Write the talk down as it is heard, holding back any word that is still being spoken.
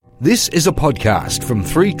This is a podcast from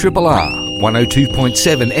 3RRR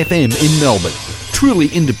 102.7 FM in Melbourne. Truly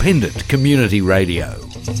independent community radio.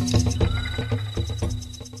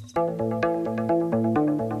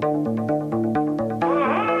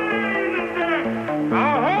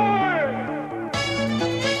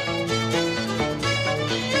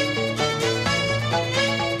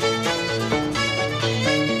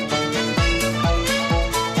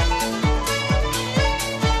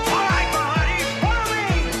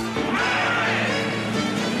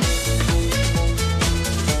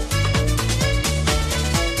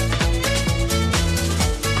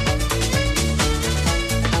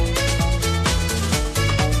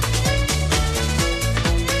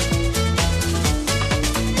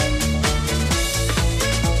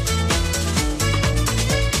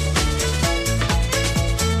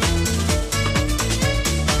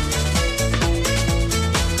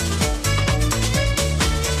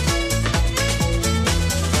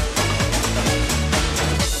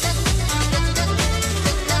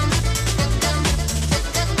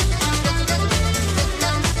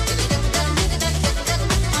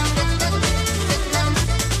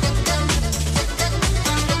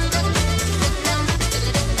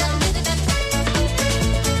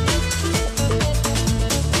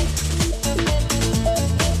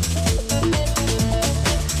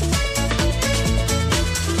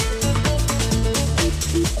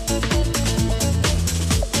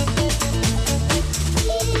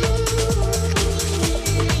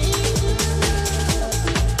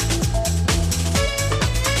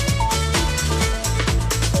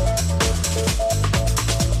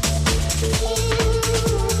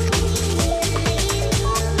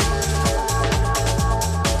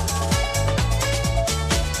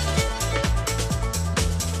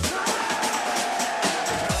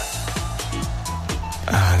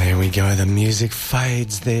 The music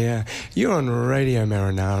fades there. You're on Radio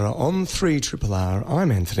Marinara on 3RRR.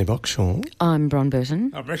 I'm Anthony Boxshall. I'm Bron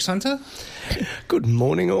Burton. I'm Rex Hunter. Good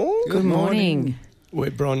morning, all. Good morning.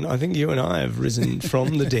 Bron, I think you and I have risen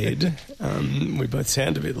from the dead. We both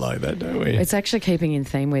sound a bit low, but don't we? It's actually keeping in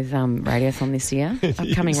theme with Radiothon this year.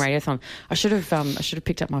 Upcoming Radiothon. I should have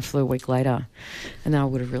picked up my flu a week later, and then I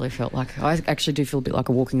would have really felt like I actually do feel a bit like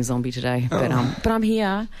a walking zombie today. But I'm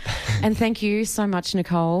here, and thank you so much,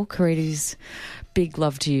 Nicole Carides. Big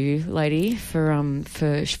love to you, lady, for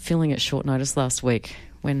filling at short notice last week.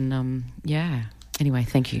 When Anyway,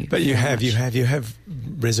 thank you. But you have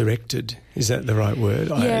resurrected. Is that the right word?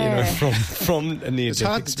 Yeah. From a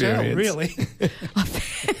near-death experience. Really.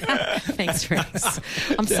 Thanks, Rex.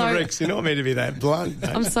 Rex, you're not meant to be that blunt.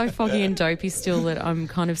 I'm so foggy and dopey still that I'm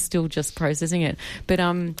kind of still just processing it. But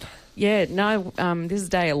this is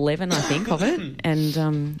day 11, I think, of it. And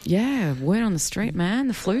word on the street, man,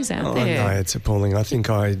 the flu's out there. No, it's appalling. I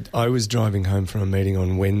think I was driving home from a meeting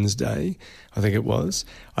on Wednesday, I think it was.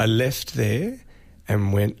 I left there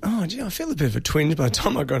and went, I feel a bit of a twinge. By the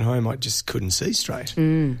time I got home, I just couldn't see straight.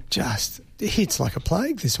 Just, it hits like a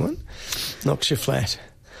plague, this one. Knocks you flat.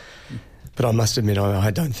 But I must admit,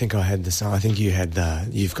 I don't think I had the same. I think you've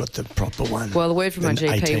got the proper one. Well, the word from my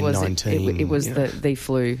GP 18, was 19, it was the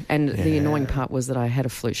flu. And the annoying part was that I had a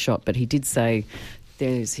flu shot, but he did say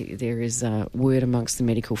there is word amongst the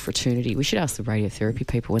medical fraternity. We should ask the radiotherapy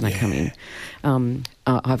people when they come in.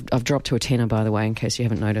 I've dropped to a tenor, by the way, in case you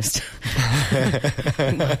haven't noticed.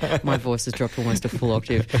 My voice has dropped almost a full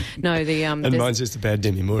octave. No, and mine's just a bad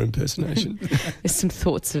Demi Moore impersonation. There's some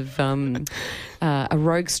thoughts of a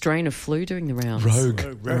rogue strain of flu doing the rounds.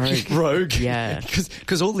 Rogue. Yeah.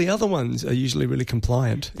 Because all the other ones are usually really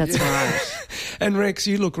compliant. That's right. And Rex,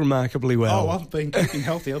 you look remarkably well. Oh, I've been keeping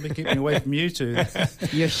healthy. I've been keeping away from you two.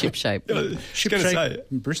 You're ship-shape. Ship-shape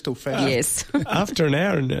in Bristol fast. Yes. After an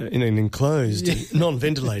hour in an enclosed,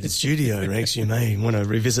 non-ventilated studio, Rex, you may want to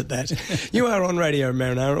revisit that. You are on Radio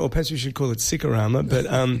Marinara, or perhaps we should call it Sikorama, but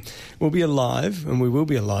we'll be alive, and we will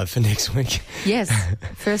be alive for next week. Yes.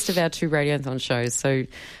 First of our 2 Radiothon shows, so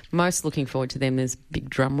most looking forward to them. There's big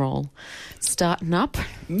drum roll starting up.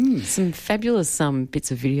 Some fabulous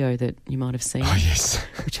bits of video that you might have seen. Oh, yes.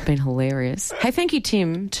 Which have been hilarious. Hey, thank you,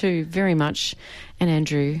 Tim, too, very much, and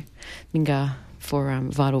Andrew Minga for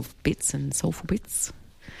vital bits and soulful bits.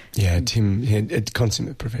 Yeah, Tim, a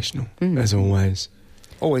consummate professional, as always.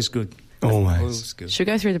 Always good. Always good. Should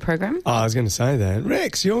we go through the program? I was going to say that.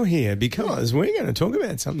 Rex, you're here because we're going to talk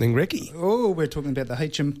about something, Recky. Oh, we're talking about the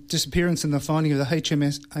disappearance and the finding of the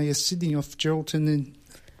HMAS Sydney off Geraldton in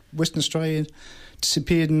Western Australia.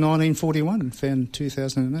 Disappeared in 1941 and found in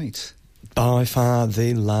 2008. By far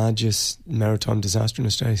the largest maritime disaster in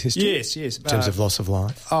Australia's history. Yes. In terms of loss of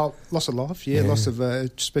life. Oh, loss of life, yeah. Loss of,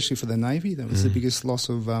 especially for the Navy. That was the biggest loss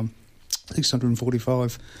of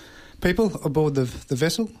 645 people aboard the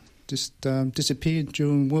vessel. Just disappeared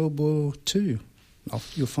during World War II.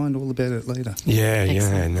 You'll find all about it later. Yeah,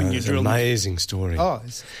 Excellent. no, it's an amazing story. Oh,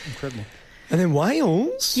 it's incredible. And then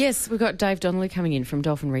Wales. Yes, we've got Dave Donnelly coming in from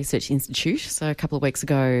Dolphin Research Institute. So a couple of weeks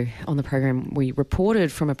ago on the program, we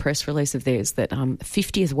reported from a press release of theirs that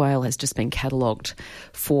 50th whale has just been catalogued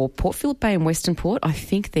for Port Phillip Bay and Western Port. I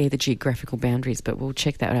think they're the geographical boundaries, but we'll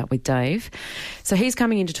check that out with Dave. So he's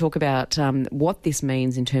coming in to talk about what this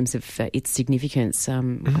means in terms of its significance.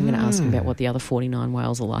 I'm going to ask him about what the other 49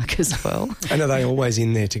 whales are like as well. And are they always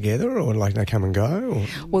in there together, or like they come and go?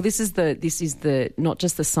 Or? Well, this is the not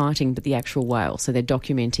just the sighting, but the actual whale. So they're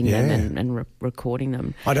documenting them and recording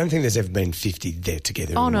them. I don't think there's ever been 50 there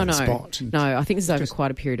together in one spot. No, I think this is over quite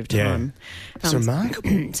a period of time. Yeah. It's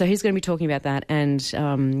remarkable. So he's going to be talking about that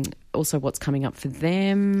and also what's coming up for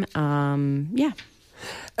them.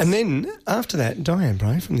 And then, after that, Diane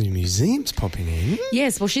Bray from the museum's popping in.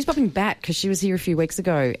 Yes, well, she's popping back because she was here a few weeks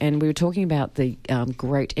ago and we were talking about the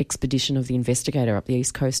great expedition of the Investigator up the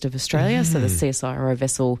east coast of Australia. So the CSIRO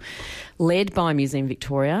vessel led by Museum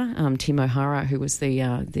Victoria, Tim O'Hara, who was the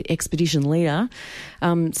expedition leader.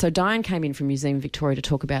 So Diane came in from Museum Victoria to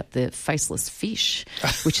talk about the faceless fish,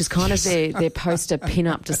 which is kind of their poster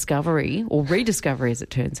pin-up discovery, or rediscovery as it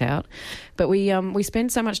turns out. But we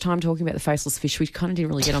spend so much time talking about the faceless fish, we kind of didn't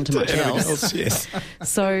really get onto much else. Yes.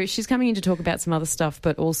 So she's coming in to talk about some other stuff,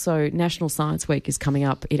 but also National Science Week is coming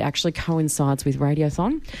up. It actually coincides with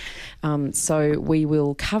Radiothon. So we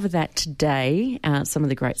will cover that today, some of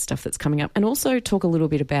the great stuff that's coming up, and also talk a little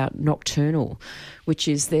bit about Nocturnal, which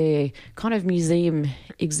is their kind of museum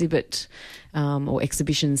exhibit or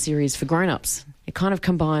exhibition series for grown-ups. It kind of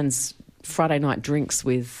combines Friday night drinks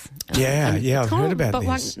with... I've heard about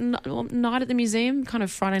this. But like night at the museum, kind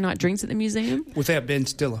of Friday night drinks at the museum. Without Ben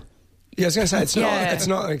Stiller. Yeah, I was going to say, it's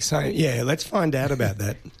not like saying, let's find out about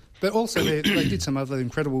that. But also they did some other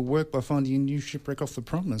incredible work by finding a new shipwreck off the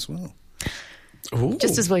Prom as well. Ooh.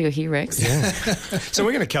 Just as well you're here, Rex. Yeah. So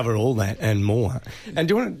we're going to cover all that and more. And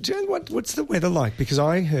do you know what's the weather like? Because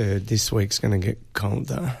I heard this week's going to get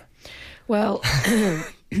colder. Well,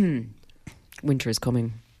 winter is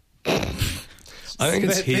coming. I think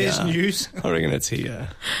it's here. There's news. I reckon it's here.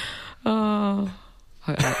 Oh.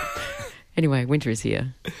 Anyway, winter is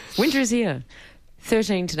here. Winter is here.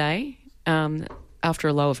 13 today, after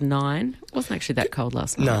a low of 9. It wasn't actually that cold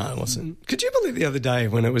last night. No, it wasn't. Could you believe the other day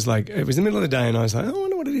when it was the middle of the day and I was like, I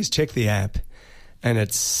wonder what it is, check the app. And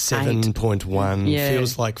it's 7.1,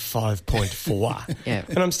 feels like 5.4. Yeah.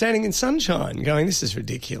 And I'm standing in sunshine going, this is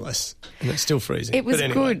ridiculous. And it's still freezing. It was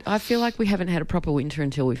good. I feel like we haven't had a proper winter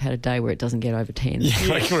until we've had a day where it doesn't get over 10. Yeah,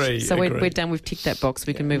 I agree. So we're done. We've ticked that box.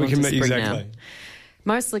 We can move on to spring now.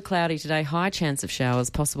 Mostly cloudy today, high chance of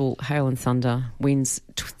showers, possible hail and thunder, winds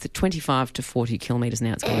 25 to 40 kilometres an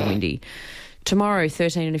hour. It's going to be windy. Tomorrow,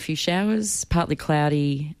 13 and a few showers, partly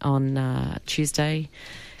cloudy on Tuesday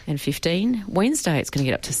and 15. Wednesday, it's going to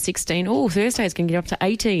get up to 16. Oh, Thursday, it's going to get up to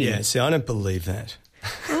 18. Yeah, see, I don't believe that.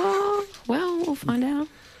 Oh, well, we'll find out.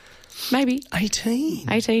 Maybe. 18.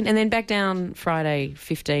 And then back down Friday,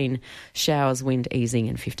 15. Showers, wind easing,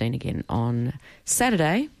 and 15 again on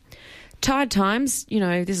Saturday. Tide times,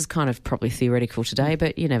 this is kind of probably theoretical today,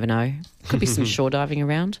 but you never know. Could be some shore diving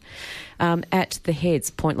around. At the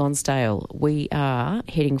Heads, Point Lonsdale, we are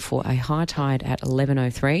heading for a high tide at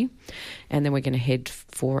 11:03, and then we're going to head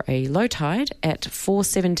for a low tide at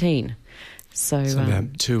 4:17. So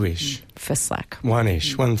about 2-ish. For slack.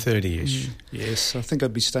 1-ish, 1:30-ish. Yes, I think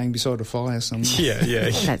I'd be staying beside a fire somewhere.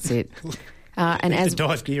 Yeah. That's it. And as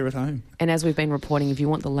dive gear at home. And as we've been reporting, if you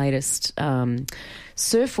want the latest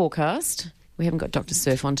surf forecast, we haven't got Dr.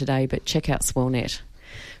 Surf on today, but check out Swellnet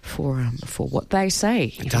for what they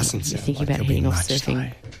say. It doesn't sound like there'll be much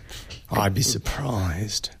surfing. I'd be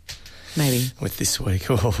surprised. Maybe. With this week.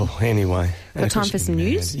 Oh, anyway. Got time for some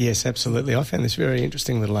news? Yes, absolutely. I found this very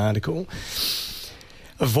interesting little article.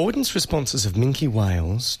 Avoidance responses of minke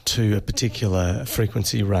whales to a particular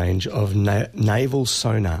frequency range of naval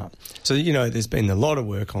sonar. So, there's been a lot of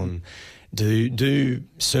work on do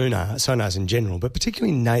sonars in general, but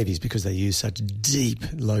particularly navies because they use such deep,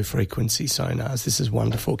 low-frequency sonars. This is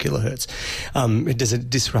 1 to 4 kilohertz. It does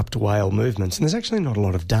disrupt whale movements, and there's actually not a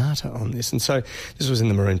lot of data on this. And so this was in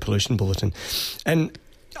the Marine Pollution Bulletin. And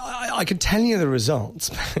I could tell you the results.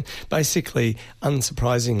 Basically,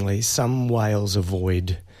 unsurprisingly, some whales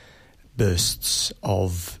avoid bursts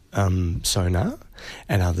of sonar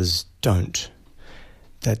and others don't.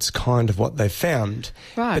 That's kind of what they found.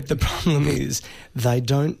 Right. But the problem is they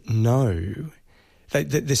don't know.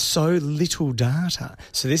 There's so little data.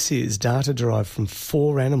 So this is data derived from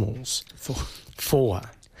 4 animals. Four.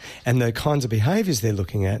 And the kinds of behaviours they're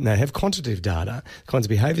looking at, and they have quantitative data, the kinds of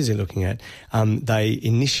behaviours they're looking at, they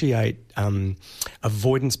initiate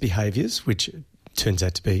avoidance behaviours, which turns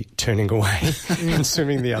out to be turning away and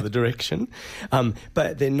swimming the other direction.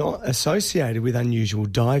 But they're not associated with unusual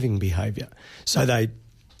diving behaviour. So they,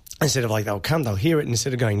 instead of they'll hear it, and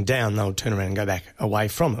instead of going down, they'll turn around and go back away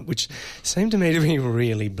from it, which seemed to me to be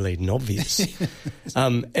really bleeding obvious.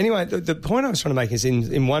 Anyway, the point I was trying to make is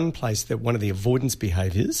in one place that one of the avoidance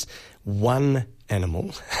behaviours, one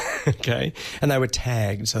animal, okay, and they were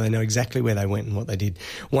tagged so they know exactly where they went and what they did.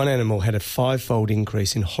 One animal had a 5-fold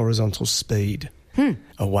increase in horizontal speed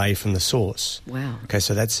away from the source. Wow. Okay,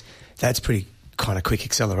 so that's pretty kind of quick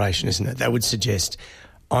acceleration, isn't it? That would suggest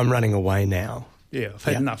I'm running away now. Yeah, I've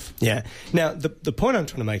had enough. Yeah. Now, the point I'm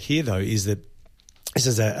trying to make here, though, is that this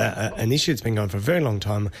is an issue that's been going for a very long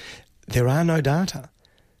time. There are no data.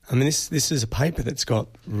 I mean, this is a paper that's got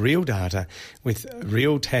real data with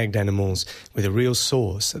real tagged animals with a real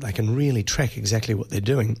source that they can really track exactly what they're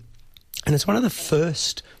doing. And it's one of the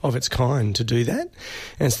first of its kind to do that.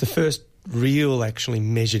 And it's the first real actually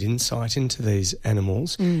measured insight into these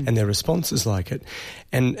animals and their responses like it.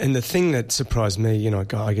 And the thing that surprised me,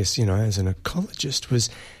 I guess, as an ecologist, was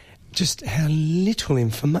just how little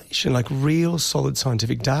information, like real solid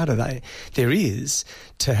scientific data there is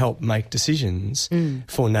to help make decisions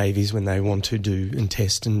for navies when they want to do and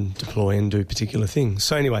test and deploy and do particular things.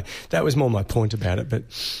 So anyway, that was more my point about it. But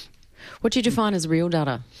what do you define as real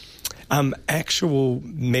data? Actual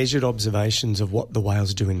measured observations of what the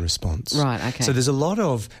whales do in response. Right, okay. So there's a lot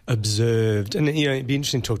of observed, and it'd be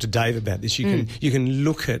interesting to talk to Dave about this. You can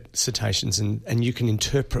look at cetaceans and you can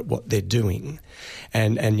interpret what they're doing,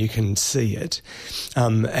 and you can see it.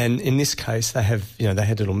 And in this case, they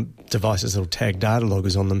had little devices, little tag data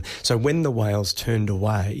loggers on them. So when the whales turned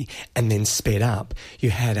away and then sped up, you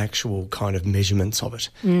had actual kind of measurements of it,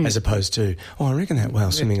 as opposed to, I reckon that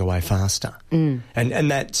whale's swimming away faster.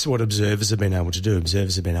 And that's what observers have been able to do.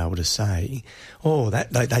 Observers have been able to say,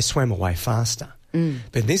 they swam away faster.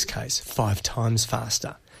 But in this case, 5 times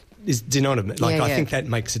faster. Do you know what I mean? I think that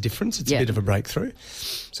makes a difference. It's a bit of a breakthrough.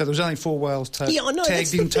 So there was only 4 whales tagged in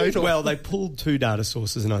total. total? Well, they pulled 2 data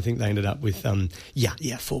sources, and I think they ended up with,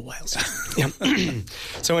 4 whales.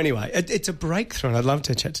 So anyway, it's a breakthrough, and I'd love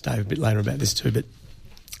to chat to Dave a bit later about this too, but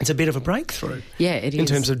it's a bit of a breakthrough. Yeah, it is. In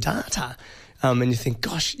terms of data. And you think,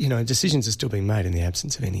 gosh, decisions are still being made in the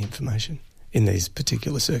absence of any information in these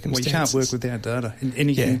particular circumstances. Well, you can't work without data in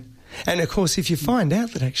anything. Yeah. And, of course, if you find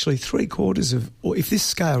out that actually 3/4 of, or if this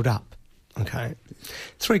scaled up, okay,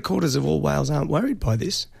 3/4 of all whales aren't worried by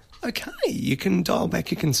this, okay, you can dial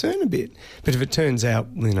back your concern a bit. But if it turns out,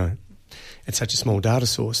 it's such a small data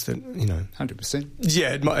source that, 100%.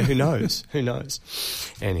 Yeah, who knows? Who knows?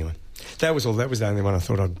 Anyway, that was all. That was the only one I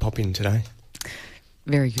thought I'd pop in today.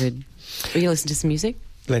 Very good. Will you listen to some music?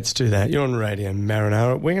 Let's do that. You're on Radio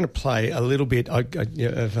Marinara. We're going to play a little bit of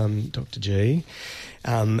Dr. G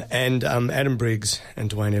and Adam Briggs and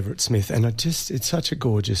Dwayne Everett Smith. And it's such a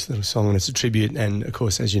gorgeous little song, and it's a tribute. And, of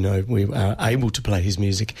course, as you know, we are able to play his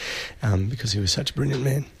music because he was such a brilliant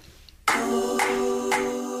man.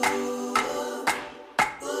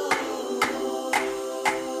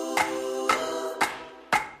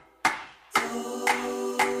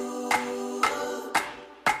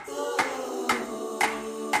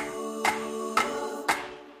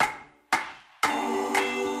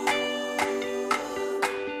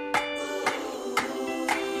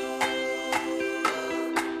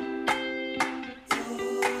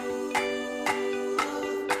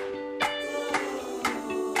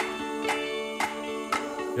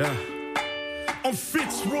 Yeah. I'm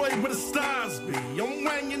Fitzroy where the stars be. I'm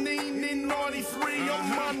Wanganeen in 93. I'm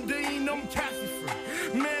mundane, I'm Kathy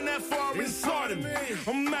free. Man, that far inside of me.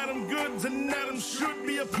 I'm Adam Goods and Adam should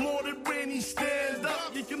be applauded when he stands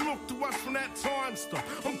up. You can look to us from that time stop.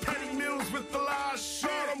 I'm Paddy Mills with the last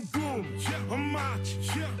shot. I'm boom, I'm march.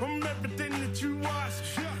 I'm everything that you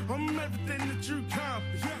watch. I'm everything that you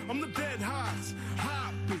copy. I'm the dead hearts,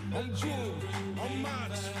 heartbeat. I'm boom, I'm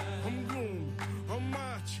march. I'm boom, I'm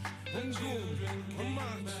march. I'm boom, I'm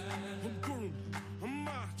march. I'm boom, I'm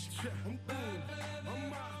march. I'm boom, I'm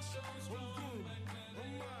march. I'm boom,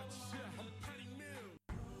 I'm march. I'm Paddy Mills.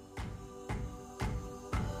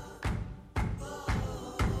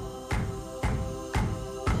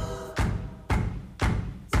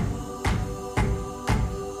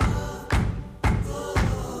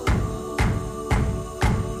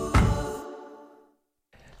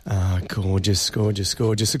 Gorgeous, gorgeous,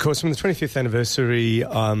 gorgeous. Of course, from the 25th anniversary,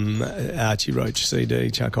 Archie Roach CD,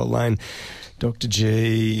 Charcoal Lane, Dr.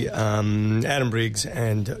 G, Adam Briggs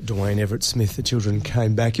and Dwayne Everett-Smith, the children,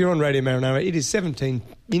 came back. You're on Radio Marinara. It is 17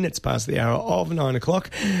 minutes past the hour of 9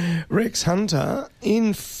 o'clock. Rex Hunter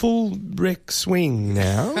in full Rex swing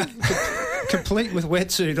now. Complete with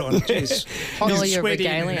wetsuit on. Jeez. Hot, All your sweaty,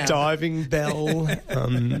 regalia. Diving bell.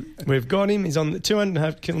 We've got him. He's on the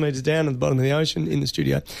 2.5 kilometres down at the bottom of the ocean in the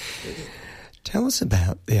studio. Tell us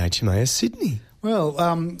about the HMAS Sydney. Well,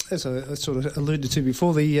 as I sort of alluded to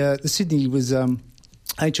before, the Sydney was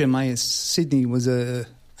HMAS Sydney was a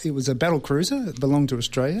battle cruiser. It belonged to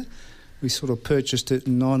Australia. We sort of purchased it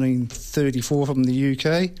in 1934 from the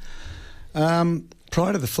UK.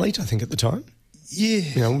 Prior to the fleet, I think, at the time. Yeah,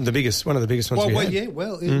 You know, one of the biggest ones we had. it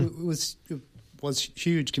was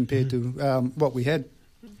huge compared to what we had.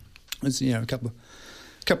 It was, you know, a couple of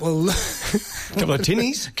Couple of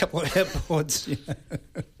tinnies. couple of airports, a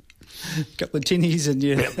couple of tinnies and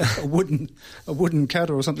a wooden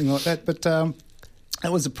cutter or something like that. But that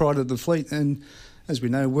was the pride of the fleet. And as we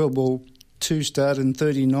know, World War II started in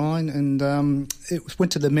 1939, and it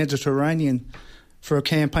went to the Mediterranean for a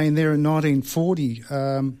campaign there in 1940.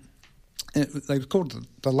 They called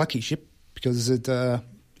it the Lucky Ship because it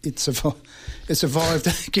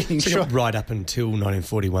survived getting shot. Right up until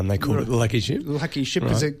 1941, they called it the Lucky Ship. Lucky Ship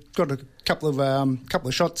because it got a couple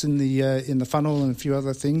of shots in the funnel and a few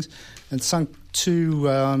other things, and sunk 2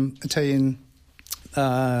 Italian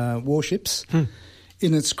warships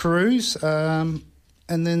in its cruise, and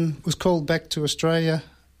then was called back to Australia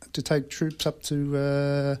to take troops up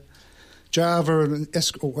to Java and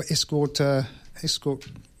escort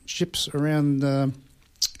ships around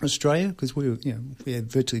Australia, because we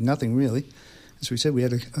had virtually nothing really. As we said, we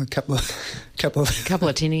had a couple of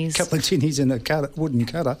tinnies and a wooden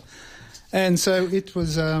cutter, and so it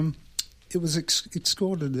was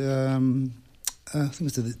escorted. I think it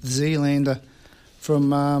was the Zealander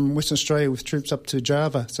from Western Australia with troops up to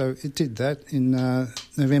Java. So it did that in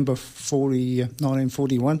November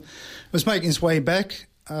 1941. It was making its way back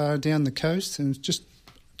down the coast, and it was just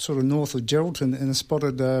sort of north of Geraldton, and it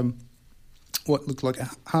spotted what looked like a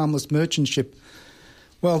harmless merchant ship.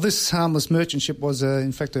 Well, this harmless merchant ship was,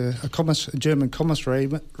 in fact, a German commerce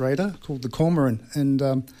raider called the Cormoran,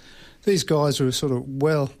 and these guys were sort of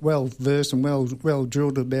well versed and well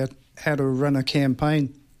drilled about how to run a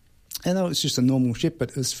campaign. And it was just a normal ship, but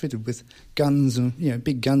it was fitted with guns and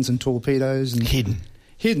big guns and torpedoes and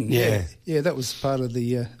hidden. Yeah. That was part of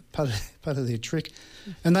the part of their trick,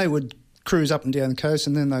 and they would cruise up and down the coast,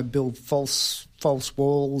 and then they'd build false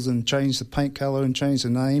walls and change the paint colour and change the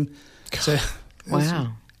name. So,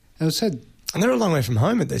 wow. And they're a long way from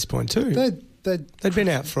home at this point too. They'd been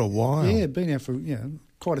out for a while. Yeah, been out for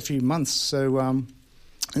quite a few months. So and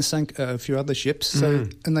sank a few other ships. So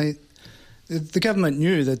and the government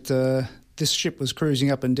knew that this ship was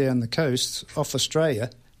cruising up and down the coast off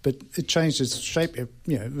Australia, but it changed its shape.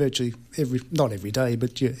 Virtually not every day,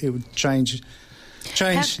 but it would change,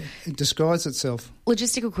 disguise itself.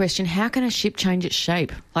 Logistical question, how can a ship change its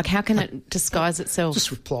shape? Like, how can it disguise itself?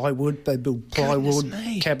 Just with plywood. They build plywood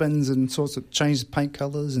cabins and sorts of change the paint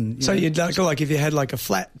colours. And so you'd like if you had like a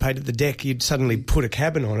flat painted the deck, you'd suddenly put a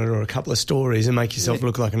cabin on it or a couple of stories and make yourself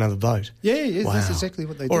look like another boat. Yeah, wow. That's exactly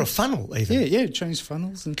what they did. Or a funnel even. Yeah, change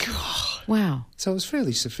funnels. And God. Wow. So it was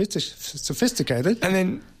fairly sophisticated. And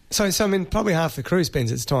then... So I mean, probably half the crew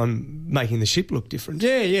spends its time making the ship look different.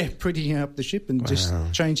 Yeah, prettying up the ship and just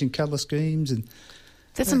changing colour schemes. And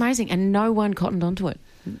that's amazing. And no one cottoned onto it.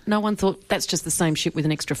 No one thought that's just the same ship with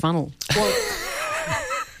an extra funnel.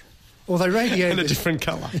 Well, they radioed... And a different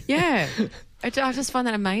colour. Yeah. I just find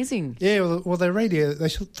that amazing. Yeah, well, they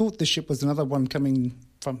thought the ship was another one coming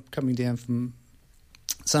down from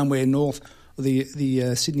somewhere north. Or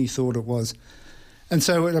the Sydney thought it was. And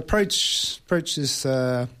so it approaches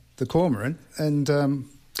the Cormoran, and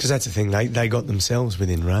because that's the thing, they got themselves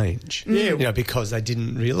within range. Yeah, because they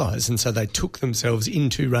didn't realise, and so they took themselves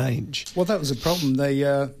into range. Well, that was a problem.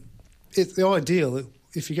 The ideal,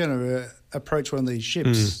 if you're going to approach one of these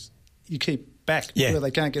ships, you keep back where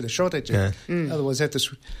they can't get a shot at you. Yeah. Otherwise, they have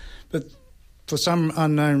to. But for some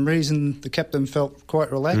unknown reason, the captain felt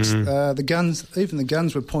quite relaxed. The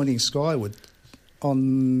guns were pointing skyward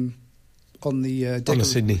on the deck on the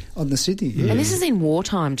Sydney. On the Sydney, yeah. And this is in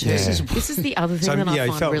wartime too. Yeah. This is the other thing that I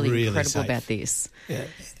find really incredible safe about this. Yeah.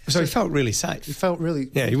 So he felt really safe. He felt really...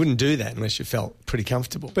 Yeah, you wouldn't do that unless you felt pretty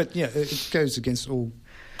comfortable. But, it goes against all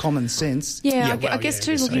common sense. Yeah, I guess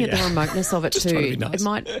too, looking at the remoteness of it too, it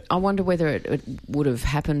might... I wonder whether it would have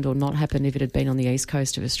happened or not happened if it had been on the east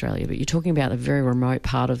coast of Australia. But you're talking about a very remote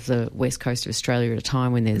part of the west coast of Australia at a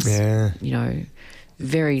time when there's,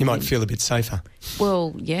 very... You might feel a bit safer.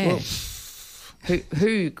 Well, yeah.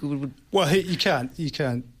 Who would... Well, you can't. You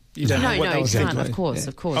don't know what they you were can't, thinking. of course,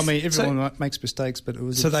 of course. I mean, everyone makes mistakes, but it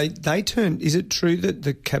was... So they turned... Is it true that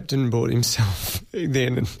the captain brought himself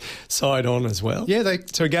then and side on as well? Yeah,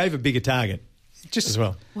 So he gave a bigger target just as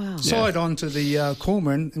well. Wow. side on to the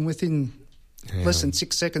Cormoran, and within less than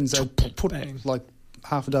 6 seconds, they put like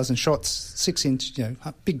half a dozen shots, 6-inch,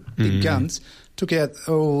 big guns, took out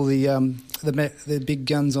all the big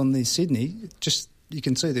guns on the Sydney. Just you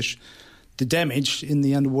can see the damage in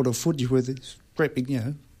the underwater footage with this great big,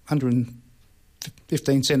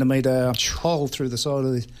 115 centimetre hole through the side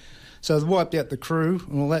of the. So they wiped out the crew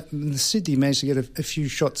and all that. And the Sydney managed to get a few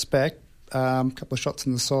shots back, a couple of shots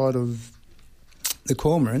on the side of the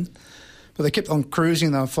Cormoran, but they kept on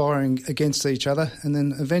cruising. They were firing against each other, and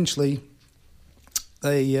then eventually,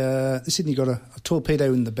 the Sydney got a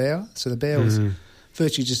torpedo in the bow, so the bow was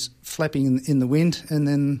virtually just flapping in the wind, and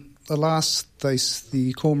then the last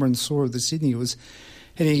the Cormoran saw of the Sydney was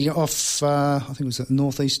heading off, I think it was a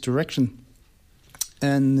northeast direction,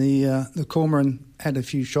 and the Cormoran had a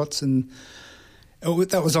few shots, and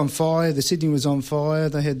that was on fire. The Sydney was on fire.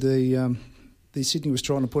 They had the Sydney was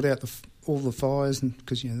trying to put out all the fires, and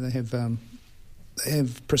because they have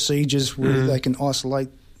procedures where they can isolate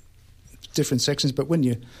different sections, but when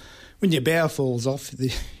your bow falls off,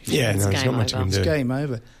 there's not much you can do. It's game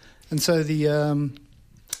over. And so the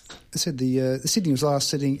Sydney was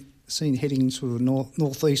last seen heading sort of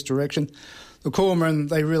northeast direction. The Cormoran,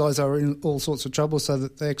 they realised they were in all sorts of trouble, so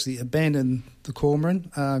that they actually abandoned the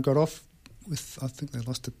Cormoran, got off with, I think they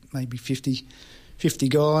lost maybe 50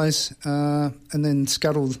 guys, and then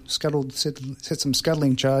set some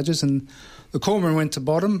scuttling charges, and the Cormoran went to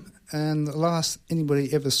bottom, and the last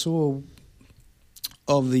anybody ever saw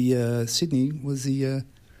of the Sydney was the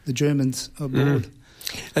Germans aboard.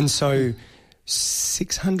 And so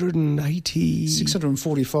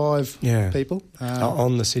 645 people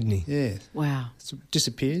on the Sydney. Yeah. Wow.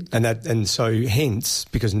 Disappeared. And so hence,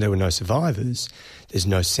 because there were no survivors, there's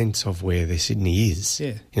no sense of where the Sydney is.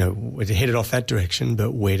 Yeah. It headed off that direction,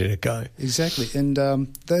 but where did it go? Exactly. And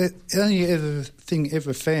the only thing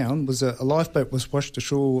ever found was a lifeboat was washed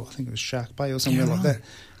ashore, I think it was Shark Bay or somewhere like that.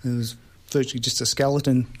 And it was virtually just a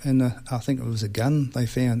skeleton, and I think it was a gun they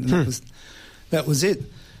found. And that was it.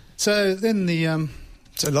 So then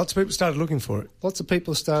so lots of people started looking for it. Lots of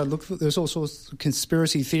people started looking for it. There's all sorts of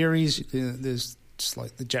conspiracy theories. There's just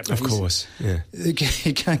like the Japanese. Of course, yeah. You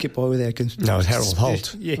can't get by without conspiracy. No, it's Harold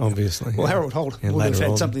Holt, obviously. Well, Harold Holt would have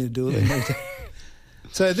had something to do with it.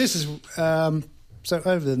 So this is... so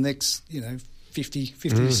over the next, 50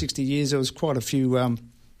 to 60 years, there was quite a few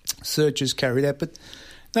searches carried out, but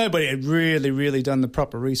nobody had really done the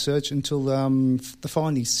proper research until the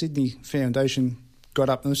Finding Sydney Foundation got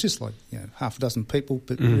up, and it was just like half a dozen people,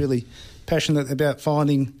 but really passionate about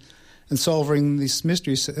finding and solving this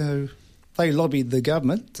mystery. So they lobbied the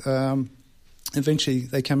government. Eventually,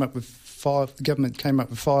 the government came up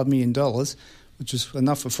with $5 million, which was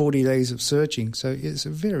enough for 40 days of searching. So it's a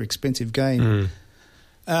very expensive game.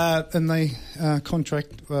 And they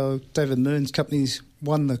David Mearns Companies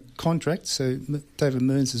won the contract. So David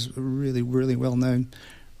Mearns is a really well-known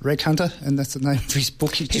wreck hunter, and that's the name of his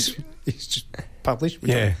book. He's just published,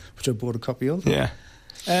 which I bought a copy of. Yeah,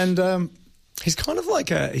 and he's kind of like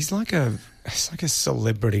a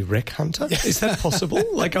celebrity wreck hunter. Is that possible?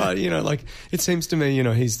 It seems to me,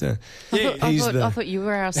 he's the. I thought you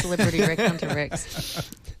were our celebrity wreck hunter, Rex.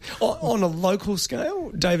 On a local scale,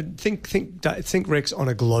 David, think Rex on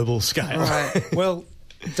a global scale. Right. Well,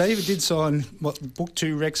 David did sign book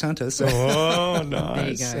 2 Rex Hunter. So. Oh,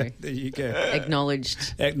 nice. There you go.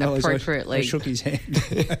 Acknowledged appropriately. I shook his hand.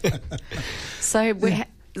 So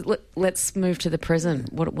let's move to the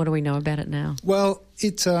present. What do we know about it now? Well,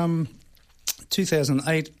 it's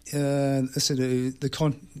 2008.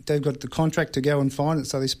 They've got the contract to go and find it.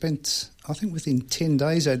 So they spent, I think, within 10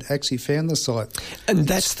 days, they'd actually found the site. And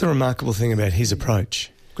that's the remarkable thing about his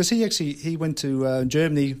approach. Because he went to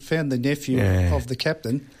Germany, found the nephew of the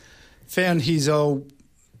captain, found his old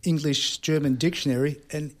English-German dictionary,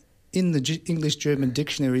 and in the English-German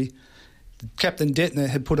dictionary, Captain Detner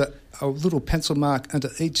had put a little pencil mark under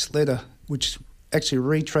each letter, which actually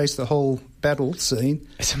retraced the whole battle scene.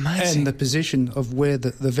 It's amazing. And the position of where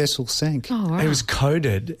the vessel sank. Oh, wow. It was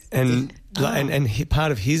coded, and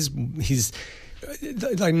part of his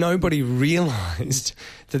nobody realised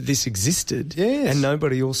that this existed. Yes. And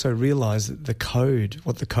nobody also realised that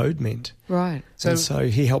what the code meant. Right. So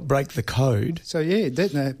he helped break the code. So,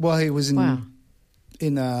 Detner, while he was in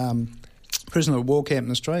prisoner of war camp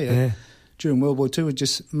in Australia during World War II, had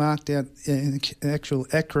just marked out an actual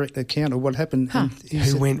accurate account of what happened. Huh.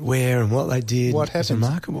 Who went where and what they did. What happened. It's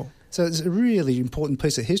remarkable. So it's a really important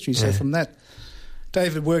piece of history. So from that,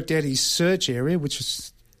 David worked out his search area, which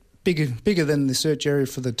was bigger than the search area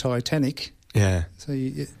for the Titanic. Yeah. So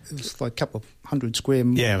it was like a couple of 100 square.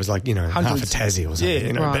 Yeah, it was like, half a Tassie or something. Yeah,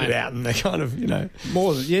 you know, but out and they kind of,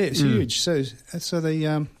 More than, it's huge. So they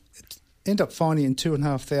end up finding in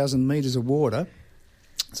 2,500 metres of water.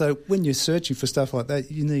 So when you're searching for stuff like that,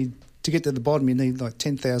 to get to the bottom, you need like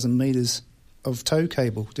 10,000 metres of tow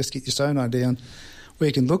cable. Just get your sonar down where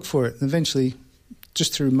you can look for it. And eventually,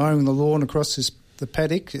 just through mowing the lawn across the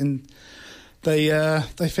paddock, and they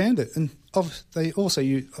found it. And they also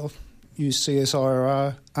use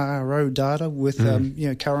CSIRO data with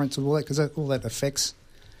currents and all that, because all that affects.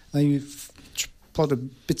 They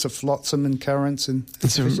plotted bits of flotsam and currents, and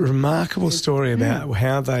it's a remarkable story about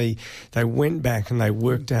how they went back and they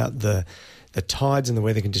worked out the tides and the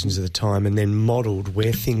weather conditions of the time, and then modelled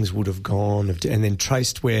where things would have gone, and then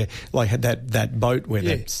traced where, like, had that boat where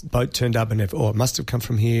that boat turned up, and it must have come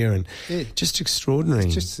from here, and just extraordinary.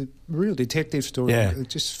 It's just a real detective story. Yeah.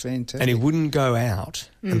 It's just fantastic. And he wouldn't go out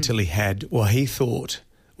until he had what he thought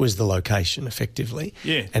was the location, effectively,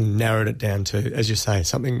 and narrowed it down to, as you say,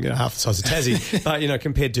 something half the size of Tassie. But,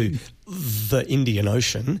 compared to the Indian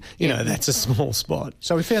Ocean, that's a small spot.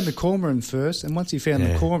 So we found the Cormorant first, and once he found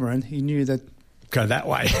the Cormorant, he knew that... Go that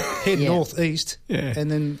way. Head northeast, and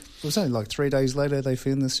then it was only like 3 days later they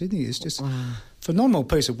found the Sydney. It's just a phenomenal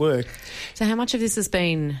piece of work. So how much of this has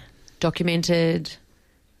been documented?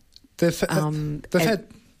 They've had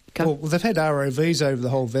ROVs over the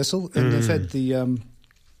whole vessel, and they've had the...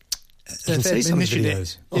 You can see some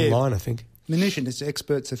videos online, I think. Munitions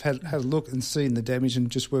experts have had a look and seen the damage and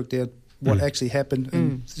just worked out what actually happened.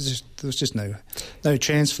 And there was just no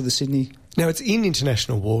chance for the Sydney. Now, it's in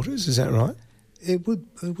international waters, is that right? It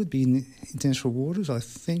would be in international waters, I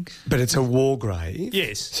think. But it's a war grave.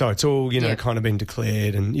 Yes. So it's all, kind of been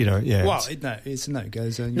declared and, Well, it's a no-go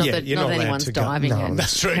zone. Not that anyone's diving No,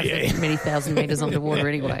 that's true, many thousand metres underwater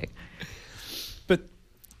anyway. But...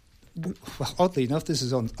 Well, oddly enough, this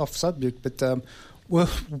is off subject, but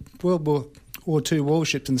World War II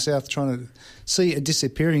warships in the south trying to see it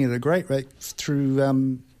disappearing at a great rate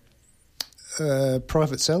through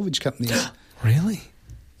private salvage companies. Really?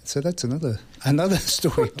 So that's another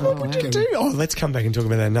story. What would you do? Oh, let's come back and talk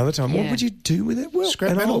about that another time. Yeah. What would you do with it? Well,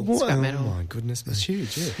 scrap metal. Scrap metal. Oh, my goodness. It's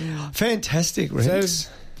huge, Fantastic, Rex.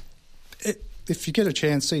 So, if you get a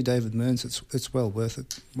chance, see David Mearns. It's well worth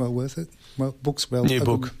it. Well worth it. Well, New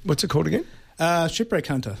book. What's it called again? Shipwreck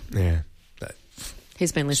Hunter. Yeah.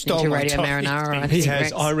 He's been listening to Radio Marinara. I think he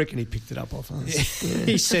has. I reckon he picked it up off us. Yeah.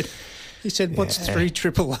 He said, what's 3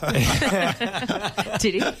 triple R?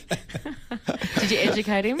 Did he? Did you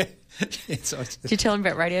educate him? Yes, I did. Did you tell him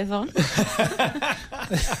about Radiothon?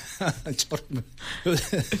 I told him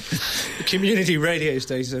a community radio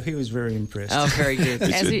station, so he was very impressed. Oh, very good.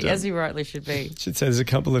 As he rightly should be. Should say there's a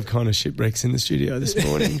couple of kind of shipwrecks in the studio this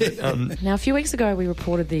morning. But, Now, a few weeks ago, we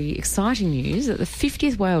reported the exciting news that the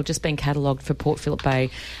 50th whale just been catalogued for Port Phillip Bay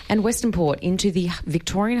and Western Port into the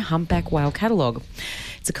Victorian Humpback Whale Catalogue.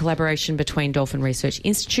 It's a collaboration between Dolphin Research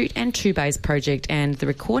Institute and 2Bays Project, and the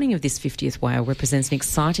recording of this 50th whale represents an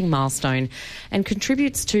exciting milestone and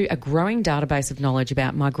contributes to a growing database of knowledge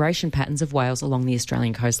about migration patterns of whales along the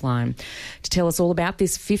Australian coastline. To tell us all about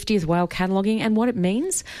this 50th whale cataloguing and what it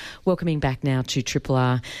means, welcoming back now to Triple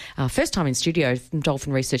R, first time in studio from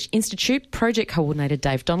Dolphin Research Institute, Project Coordinator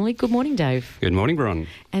Dave Donnelly. Good morning, Dave. Good morning, Bron.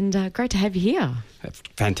 And great to have you here.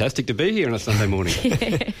 Fantastic to be here on a Sunday morning.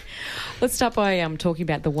 Yeah. Let's start by talking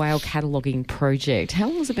about the whale cataloguing project. How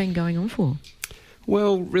long has it been going on for?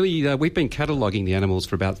 Well, really, we've been cataloguing the animals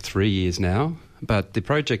for about 3 years now, but the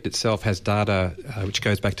project itself has data which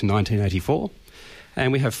goes back to 1984,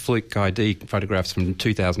 and we have fluke ID photographs from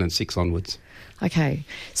 2006 onwards. Okay.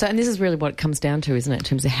 So, and this is really what it comes down to, isn't it, in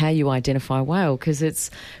terms of how you identify a whale? Because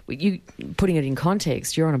it's, you putting it in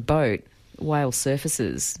context, you're on a boat, whale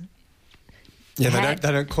surfaces. Yeah,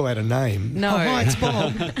 they don't call out a name. No. Oh, hi, it's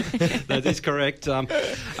Bob. That is correct.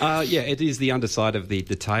 It is the underside of the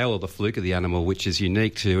tail or the fluke of the animal, which is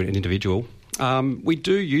unique to an individual. We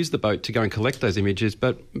do use the boat to go and collect those images,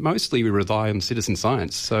 but mostly we rely on citizen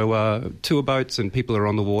science. So tour boats and people who are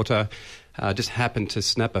on the water just happen to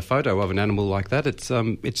snap a photo of an animal like that. It's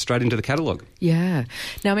straight into the catalogue. Yeah.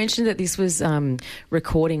 Now, I mentioned that this was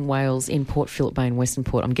recording whales in Port Phillip Bay and Western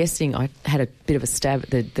Port. I'm guessing I had a bit of a stab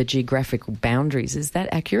at the geographical boundaries. Is that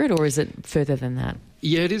accurate, or is it further than that?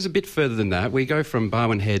 Yeah, it is a bit further than that. We go from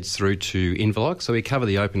Barwon Heads through to Inverloch, so we cover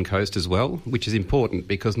the open coast as well, which is important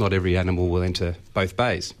because not every animal will enter both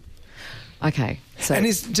bays. Okay. So, and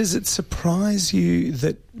does it surprise you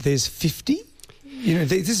that there's 50? you know,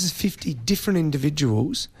 this is 50 different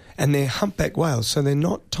individuals, and they're humpback whales, so they're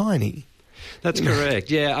not tiny. That's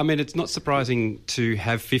correct. Yeah, I mean, it's not surprising to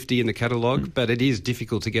have 50 in the catalogue, but it is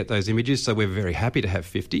difficult to get those images, so we're very happy to have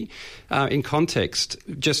 50. In context,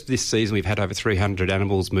 just this season we've had over 300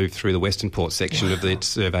 animals move through the Western Port section of the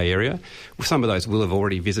survey area. Some of those will have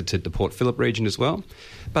already visited the Port Phillip region as well.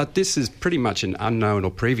 But this is pretty much an unknown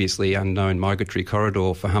or previously unknown migratory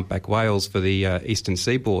corridor for humpback whales for the eastern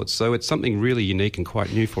seaboard, so it's something really unique and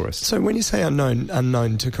quite new for us. So when you say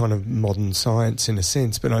unknown to kind of modern science in a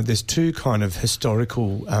sense, but there's two kind of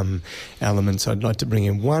historical elements I'd like to bring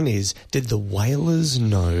in. One is, did the whalers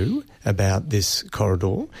know about this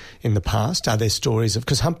corridor in the past? Are there stories of...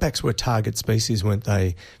 Because humpbacks were target species, weren't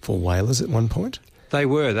they, for whalers at one point? They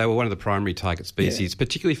were one of the primary target species,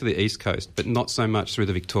 particularly for the east coast, but not so much through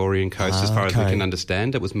the Victorian coast as far as we can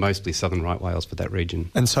understand. It was mostly southern right whales for that region.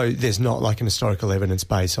 And so there's not like an historical evidence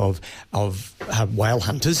base of whale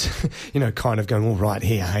hunters, you know, kind of going, all right,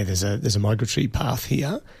 here, hey, there's a migratory path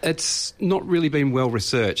here. It's not really been well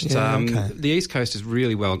researched. Yeah, The east coast is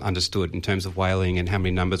really well understood in terms of whaling and how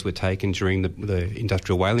many numbers were taken during the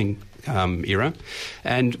industrial whaling era,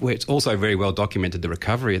 and it's also very well documented the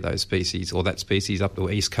recovery of those species, or that species, up the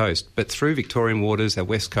east coast. But through Victorian waters, our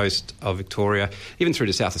west coast of Victoria, even through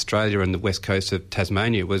to South Australia and the west coast of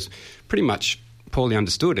Tasmania, was pretty much poorly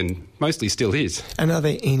understood and mostly still is. And are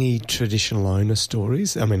there any traditional owner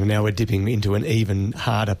stories? I mean, now we're dipping into an even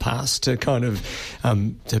harder past to kind of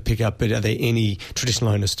to pick up, but are there any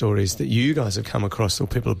traditional owner stories that you guys have come across or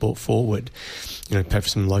people have brought forward, you know,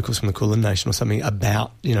 perhaps some locals from the Kulin Nation or something,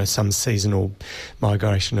 about, you know, some seasonal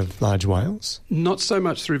migration of large whales? Not so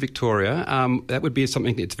much through Victoria. That would be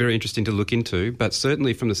something that's very interesting to look into, but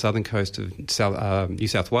certainly from the southern coast of New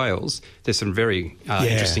South Wales, there's some very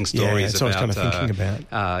interesting stories that's what I was kind of thinking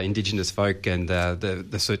about. Indigenous folk and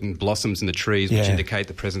the certain blossoms in the trees which indicate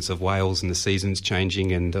the presence of whales and the seasons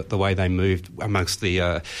changing and the way they moved amongst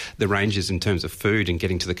the ranges in terms of food and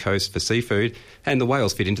getting to the coast for seafood. And the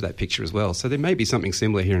whales fit into that picture as well. So there may be something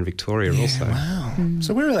similar here in Victoria also. Wow.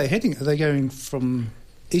 So where are they heading? Are they going from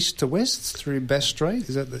east to west through Bass Strait?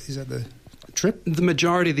 Is that the trip? The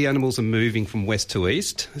majority of the animals are moving from west to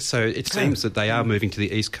east, so it seems that they are moving to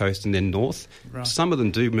the east coast and then north. Right. Some of them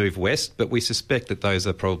do move west, but we suspect that those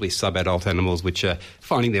are probably sub-adult animals which are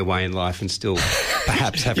finding their way in life and still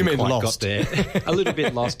perhaps haven't quite got there. A little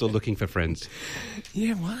bit lost or looking for friends.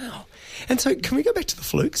 Yeah, wow. And so can we go back to the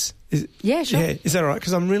flukes? Yeah, sure. Yeah, is that all right?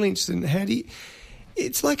 Because I'm really interested in how do you...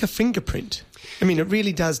 It's like a fingerprint. I mean, it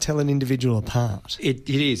really does tell an individual apart. It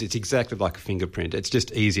is. It's exactly like a fingerprint. It's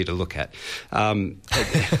just easier to look at.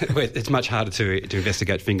 It's much harder to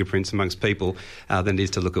investigate fingerprints amongst people than it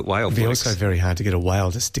is to look at whale flukes. It's also very hard to get a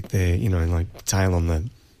whale to stick their, you know, like tail on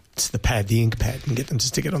the pad, the ink pad, and get them to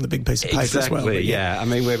stick it on the big piece of paper as well. Exactly, yeah. I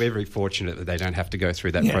mean, we're very fortunate that they don't have to go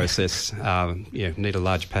through that process. Need a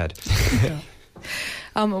large pad.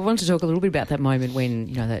 I want to talk a little bit about that moment when,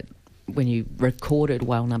 you know, when you recorded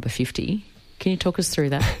whale number 50. Can you talk us through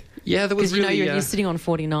that? Yeah, there was really... Because, you're sitting on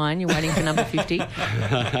 49, you're waiting for number 50.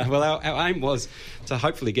 Well, our aim was to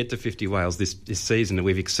hopefully get to 50 whales this season, and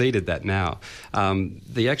we've exceeded that now.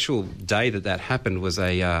 The actual day that happened was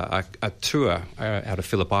a tour out of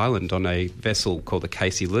Phillip Island on a vessel called the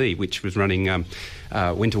Casey Lee, which was running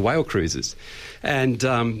winter whale cruises.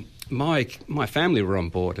 And... My family were on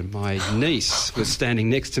board, and my niece was standing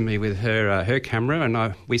next to me with her camera,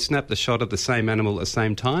 and we snapped the shot of the same animal at the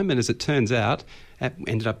same time, and as it turns out, it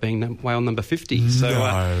ended up being whale number 50. So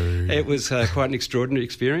it was quite an extraordinary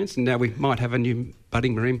experience, and now we might have a new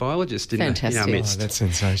budding marine biologist in our midst. Oh, that's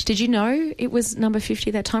sensational. Did you know it was number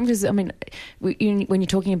 50 that time? Because, I mean, when you're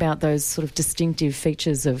talking about those sort of distinctive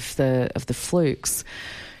features of the flukes,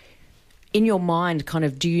 in your mind, kind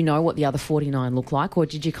of, do you know what the other 49 look like, or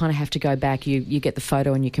did you kind of have to go back, you get the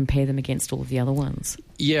photo and you compare them against all of the other ones?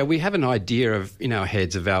 Yeah, we have an idea in our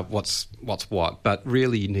heads about what's what, but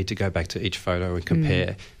really you need to go back to each photo and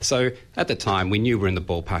compare. So at the time, we knew we were in the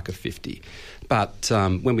ballpark of 50. But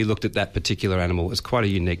when we looked at that particular animal, it was quite a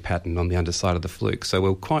unique pattern on the underside of the fluke. So we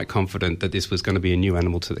were quite confident that this was going to be a new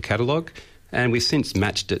animal to the catalogue. And we've since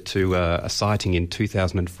matched it to a sighting in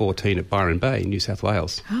 2014 at Byron Bay in New South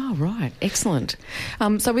Wales. Oh, right. Excellent.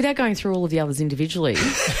 So without going through all of the others individually,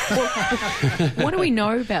 what do we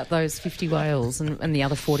know about those 50 whales and the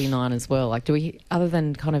other 49 as well? Like, do we, other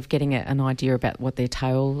than kind of getting an idea about what their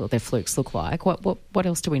tail or their flukes look like, what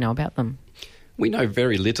else do we know about them? We know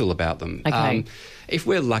very little about them. Okay. If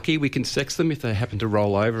we're lucky, we can sex them if they happen to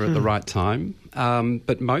roll over at the right time.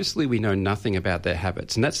 But mostly we know nothing about their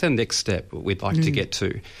habits. And that's our next step we'd like to get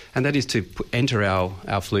to. And that is to enter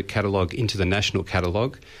our fluke catalogue into the national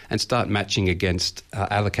catalogue and start matching against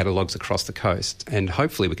other catalogues across the coast. And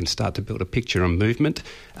hopefully we can start to build a picture on movement,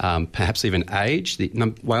 perhaps even age. The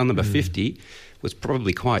whale number 50 was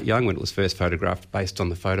probably quite young when it was first photographed based on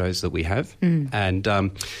the photos that we have.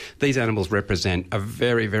 And these animals represent a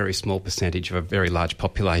very, very small percentage of a very large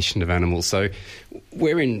population of animals. So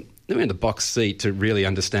we're in the box seat to really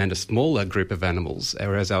understand a smaller group of animals,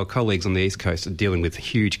 whereas our colleagues on the East Coast are dealing with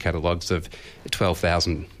huge catalogues of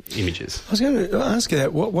 12,000 images. I was going to ask you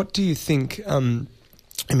that. What do you think...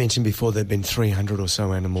 I mentioned before there have been 300 or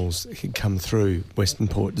so animals that had come through Western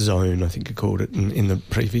Port Zone, I think you called it, in the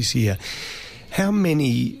previous year. How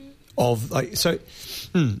many of... I'm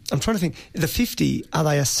trying to think. The 50, are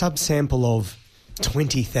they a subsample of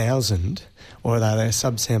 20,000 or are they a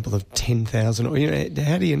subsample of 10,000? Or,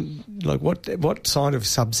 how do you... what side of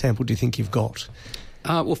subsample do you think you've got?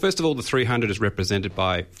 Well, first of all, the 300 is represented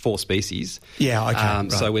by 4 species. Yeah, okay.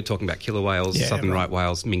 Right. So we're talking about killer whales, southern right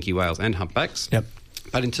whales, minke whales and humpbacks. Yep.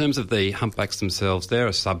 But in terms of the humpbacks themselves, they're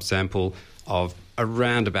a subsample of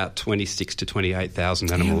around about 26 to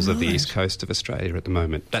 28,000 animals of the east coast of Australia at the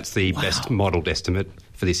moment. That's the best modelled estimate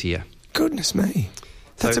for this year. Goodness me.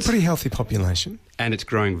 That's a pretty healthy population. And it's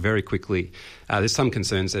growing very quickly. There's some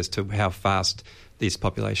concerns as to how fast this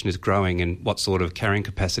population is growing and what sort of carrying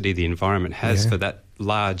capacity the environment has for that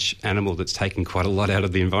large animal that's taking quite a lot out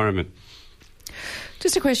of the environment.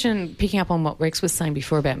 Just a question, picking up on what Rex was saying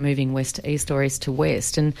before about moving west to east or east to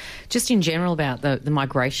west, and just in general about the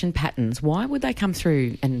migration patterns. Why would they come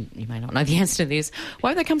through, and you may not know the answer to this, why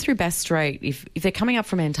would they come through Bass Strait if they're coming up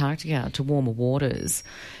from Antarctica to warmer waters?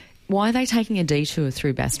 Why are they taking a detour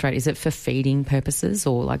through Bass Strait? Is it for feeding purposes,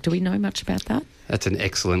 or do we know much about that? That's an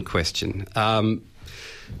excellent question.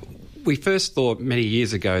 We first thought many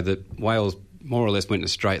years ago that whales more or less went in a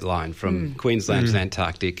straight line from Queensland to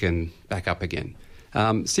Antarctic and back up again.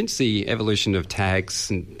 Since the evolution of tags,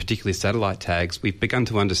 and particularly satellite tags, we've begun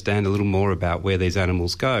to understand a little more about where these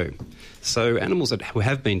animals go. So animals that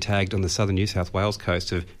have been tagged on the southern New South Wales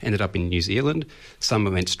coast have ended up in New Zealand. Some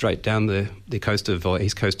went straight down the coast of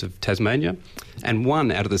east coast of Tasmania, and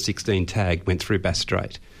 1 out of the 16 tagged went through Bass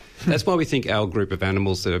Strait. That's why we think our group of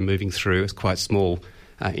animals that are moving through is quite small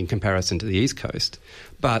in comparison to the east coast.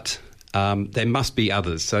 But there must be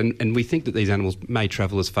others. So, and we think that these animals may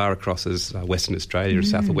travel as far across as Western Australia or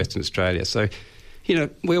south of Western Australia. So,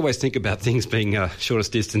 we always think about things being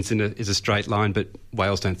shortest distance is a straight line, but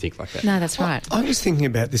whales don't think like that. No, that's right. I was thinking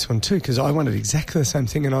about this one too, because I wondered exactly the same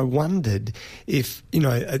thing, and I wondered if,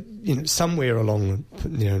 somewhere along,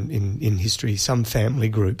 in history, some family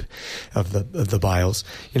group of the whales,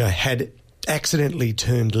 had accidentally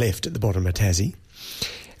turned left at the bottom of Tassie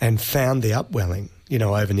and found the upwelling,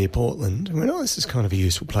 over near Portland, and went, this is kind of a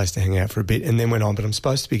useful place to hang out for a bit, and then went on, but I'm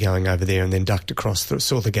supposed to be going over there, and then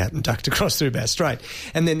saw the gap and ducked across through Bass Strait.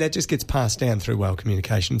 And then that just gets passed down through whale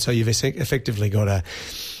communication. So you've effectively got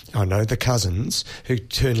the cousins who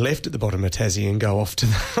turn left at the bottom of Tassie and go off to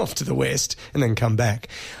the west and then come back.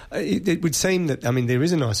 It would seem that, there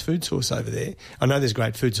is a nice food source over there. I know there's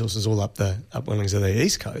great food sources all up the upwellings of the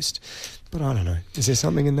east coast, but I don't know. Is there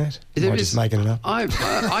something in that? Am I just making it up?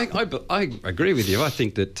 I agree with you. I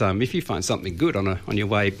think that if you find something good on your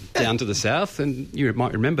way down to the south, and you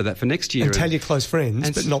might remember that for next year. And tell your close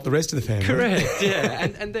friends, but not the rest of the family. Correct, yeah.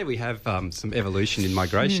 And there we have some evolution in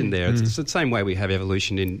migration there. It's the same way we have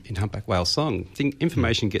evolution in humpback whale song.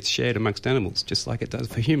 Information gets shared amongst animals, just like it does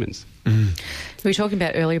for humans. We were talking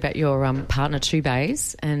about earlier about your partner 2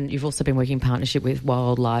 Bays, and you've also been working in partnership with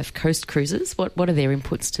Wildlife Coast Cruises. What are their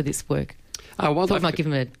inputs to this work? I thought I might give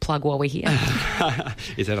them a plug while we're here.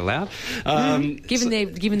 Is that allowed?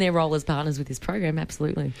 Given their role as partners with this program,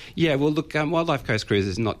 absolutely. Yeah, well, look, Wildlife Coast Cruise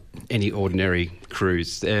is not any ordinary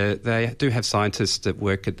cruise. They do have scientists that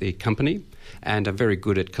work at the company and are very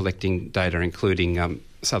good at collecting data, including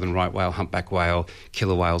southern right whale, humpback whale,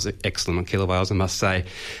 killer whales, excellent on killer whales, I must say.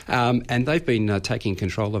 And they've been taking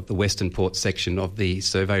control of the Western Port section of the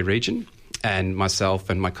survey region. And myself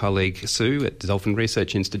and my colleague Sue at the Dolphin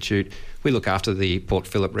Research Institute, we look after the Port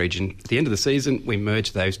Phillip region. At the end of the season, we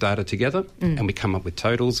merge those data together and we come up with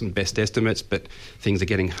totals and best estimates, but things are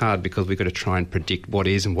getting hard because we've got to try and predict what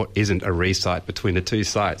is and what isn't a re-site between the 2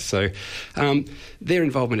 sites. So their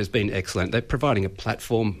involvement has been excellent. They're providing a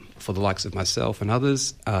platform for the likes of myself and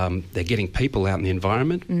others. They're getting people out in the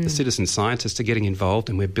environment. The citizen scientists are getting involved,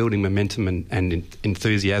 and we're building momentum and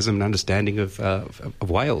enthusiasm and understanding of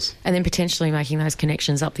whales. And then potentially making those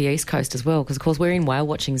connections up the east coast as well, because, of course, we're in whale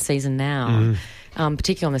watching season now.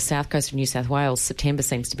 Particularly on the south coast of New South Wales, September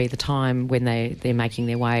seems to be the time when they're making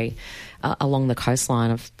their way along the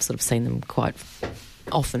coastline. I've sort of seen them quite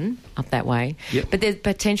often up that way. Yep. But there's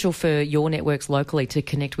potential for your networks locally to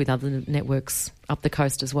connect with other networks up the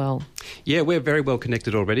coast as well. Yeah, we're very well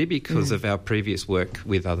connected already because of our previous work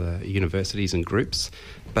with other universities and groups.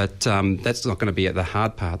 But that's not going to be at the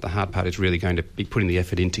hard part. The hard part is really going to be putting the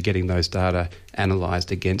effort into getting those data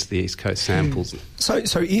analysed against the East Coast samples. So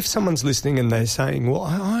if someone's listening and they're saying, well,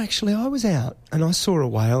 I was out and I saw a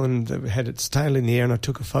whale and it had its tail in the air and I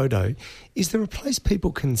took a photo, is there a place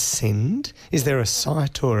people can send? Is there a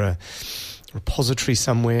site or a repository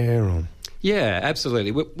somewhere? Or... Yeah,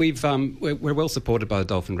 absolutely. We're well supported by the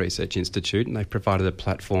Dolphin Research Institute, and they've provided a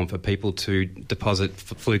platform for people to deposit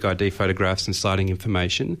fluke ID photographs and sighting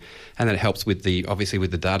information, and that helps with the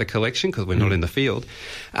data collection because we're not in the field.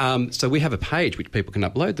 So we have a page which people can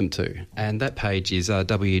upload them to, and that page is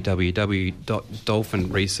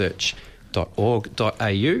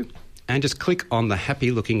www.dolphinresearch.org.au. And just click on the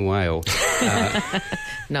happy-looking whale.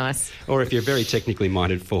 Nice. Or if you're very technically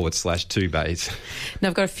minded, /2 bays. Now,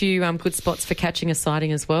 I've got a few good spots for catching a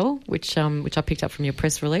sighting as well, which I picked up from your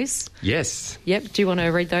press release. Yes. Yep. Do you want to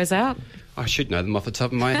read those out? I should know them off the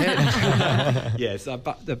top of my head. Yes,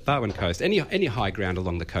 the Barwon Coast. Any high ground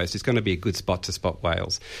along the coast is going to be a good spot to spot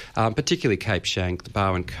whales, particularly Cape Schanck, the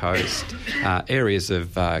Barwon Coast, areas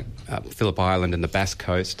of Phillip Island and the Bass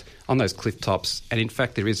Coast, on those cliff tops. And in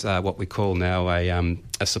fact, there is what we call now a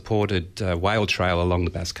supported whale trail along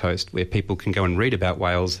the Bass Coast where people can go and read about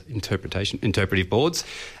whales, interpretive boards,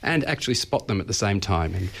 and actually spot them at the same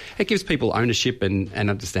time. And it gives people ownership and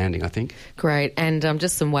understanding, I think. Great. And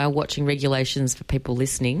just some whale watching regulations for people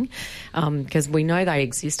listening, because we know they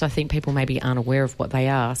exist. I think people maybe aren't aware of what they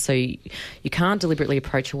are. So you can't deliberately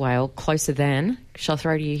approach a whale closer than... Shall I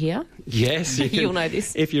throw to you here? Yes. You'll know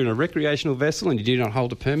this. If you're in a recreational vessel and you do not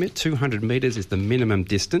hold a permit, 200 metres is the minimum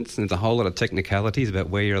distance, and there's a whole lot of technicalities about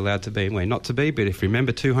where you're allowed to be and where not to be, but if you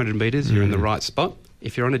remember 200 metres, you're in the right spot.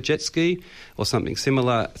 If you're on a jet ski or something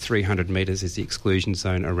similar, 300 metres is the exclusion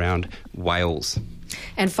zone around whales.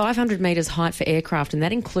 And 500 metres height for aircraft, and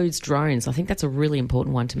that includes drones. I think that's a really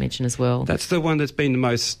important one to mention as well. That's the one that's been the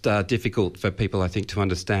most difficult for people, I think, to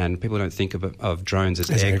understand. People don't think of drones as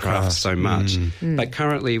aircraft so much. But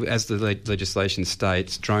currently, as the legislation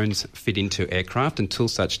states, drones fit into aircraft until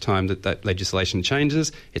such time that legislation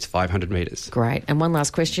changes. It's 500 metres. Great. And one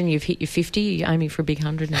last question. You've hit your 50. You're aiming for a big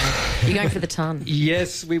 100 now. You're going for the ton.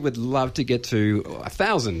 Yes, we would love to get to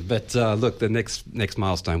 1,000. But look, the next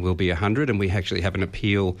milestone will be 100, and we actually have an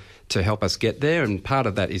appeal to help us get there, and part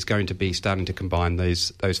of that is going to be starting to combine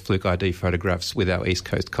those fluke ID photographs with our East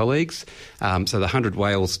Coast colleagues. So the 100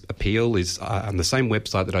 Whales appeal is on the same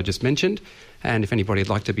website that I just mentioned, and if anybody would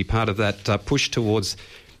like to be part of that push towards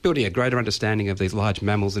building a greater understanding of these large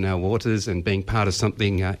mammals in our waters and being part of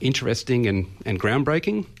something interesting and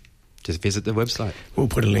groundbreaking, just visit the website. We'll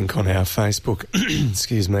put a link on our Facebook,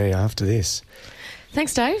 excuse me, after this.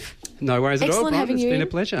 Thanks, Dave. No worries at all. Excellent having you in. It's been a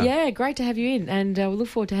pleasure. Yeah, great to have you in, and we'll look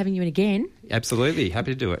forward to having you in again. Absolutely.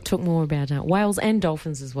 Happy to do it. Talk more about whales and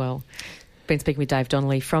dolphins as well. Been speaking with Dave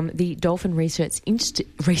Donnelly from the Dolphin Research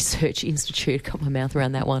Institute. Got my mouth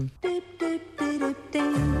around that one.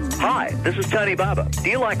 Hi, this is Tony Barber. Do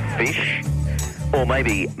you like fish? Or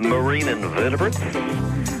maybe marine invertebrates?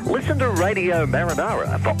 Listen to Radio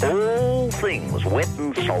Marinara for all things wet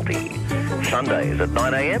and salty. Sundays at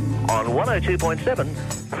 9 a.m. on 102.7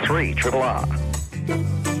 3RRR.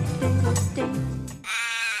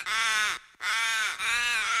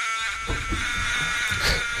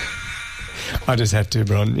 I just had to,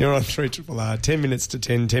 Bron. You're on 3RRR. 10 minutes to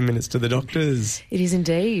 10, 10 minutes to the doctors. It is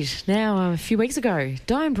indeed. Now, a few weeks ago,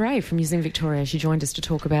 Diane Bray from Museum Victoria, she joined us to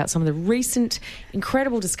talk about some of the recent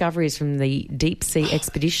incredible discoveries from the deep sea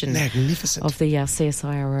expedition magnificent. Of the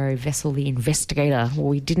CSIRO vessel, the Investigator. Well,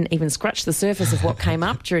 we didn't even scratch the surface of what came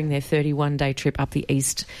up during their 31-day trip up the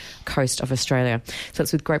east coast of Australia. So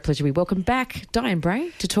it's with great pleasure we welcome back Diane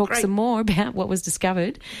Bray to talk some more about what was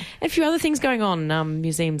discovered and a few other things going on.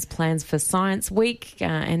 Museum's plans for Science Week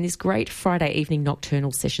and this great Friday evening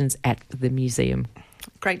nocturnal sessions at the museum.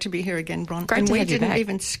 Great to be here again, Bron. Great and to we have you didn't back.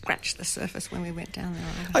 even scratch the surface when we went down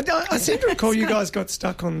there. I seem to recall you guys got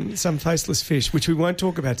stuck on some faceless fish, which we won't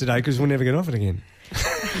talk about today because we'll never get off it again.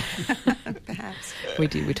 Perhaps. We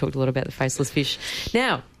did. We talked a lot about the faceless fish.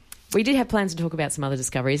 Now, We did have plans to talk about some other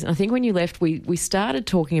discoveries, and I think when you left, we started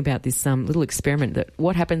talking about this little experiment that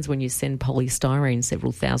what happens when you send polystyrene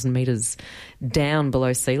several thousand metres down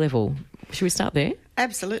below sea level. Should we start there?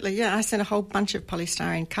 Absolutely, yeah. I sent a whole bunch of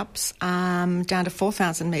polystyrene cups down to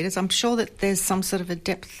 4,000 metres. I'm sure that there's some sort of a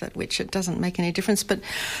depth at which it doesn't make any difference, but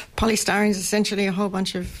polystyrene is essentially a whole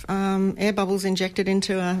bunch of air bubbles injected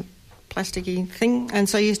into a plasticky thing, and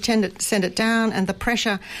so you tend to send it down, and the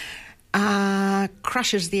pressure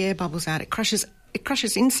crushes the air bubbles out. It crushes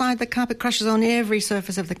inside the cup, it crushes on every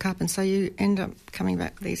surface of the cup, and so you end up coming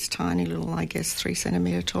back with these tiny little, I guess, 3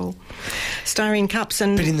 centimetre tall styrene cups.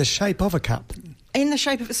 But in the shape of a cup? In the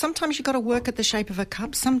shape of... Sometimes you've got to work at the shape of a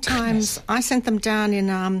cup. Sometimes I sent them down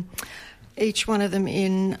in... each one of them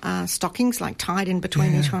in stockings, like tied in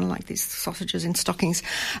between each one, like these sausages in stockings.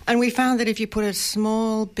 And we found that if you put a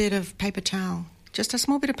small bit of paper towel, just a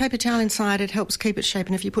small bit of paper towel inside, it helps keep its shape.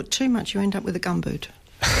 And if you put too much, you end up with a gumboot.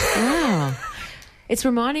 Wow. It's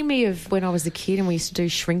reminding me of when I was a kid and we used to do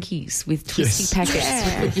shrinkies with twisty packets.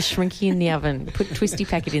 Yeah. We put your shrinky in the oven, put a twisty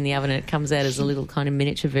packet in the oven, and it comes out as a little kind of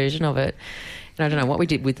miniature version of it. And I don't know what we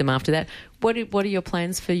did with them after that. What are your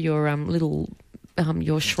plans for your little...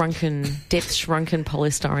 your depth shrunken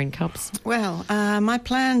polystyrene cups? Well, my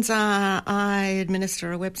plans are I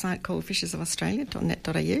administer a website called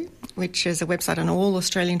fishesofaustralia.net.au, which is a website on all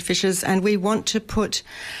Australian fishes, and we want to put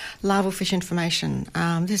larval fish information.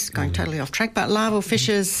 This is going totally off track, but larval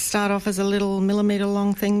fishes start off as a little millimetre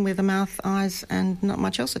long thing with a mouth, eyes, and not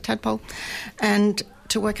much else, a tadpole. And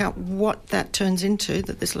to work out what that turns into,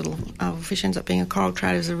 that this little fish ends up being a coral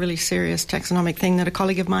trout, is a really serious taxonomic thing that a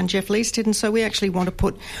colleague of mine, Jeff Lees, did. And so we actually want to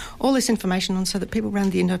put all this information on so that people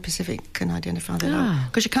around the Indo-Pacific can identify that.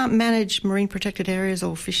 Because you can't manage marine protected areas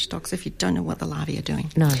or fish stocks if you don't know what the larvae are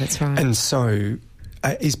doing. No, that's right. And so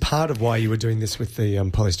is part of why you were doing this with the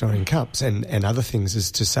polystyrene cups and other things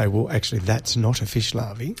is to say, well, actually, that's not a fish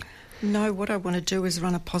larvae. No, what I want to do is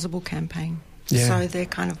run a possible campaign. Yeah. So they're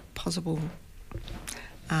kind of possible...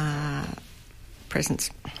 presents.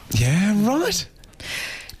 Yeah, right.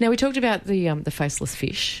 Now, we talked about the faceless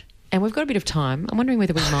fish, and we've got a bit of time. I'm wondering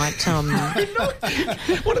whether we might...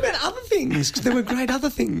 What about other things? 'Cause there were great other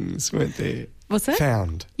things, weren't there? What's that?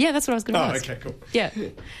 Found. Yeah, that's what I was going to ask. Oh, okay, cool. Yeah.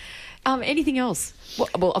 Anything else?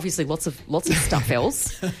 Well, obviously, lots of stuff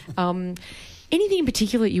else. Anything in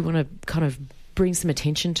particular that you want to kind of bring some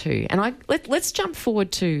attention to? And let's jump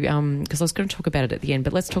forward to, because I was going to talk about it at the end,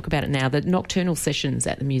 but let's talk about it now, the nocturnal sessions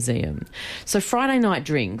at the museum. So Friday night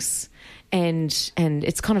drinks, and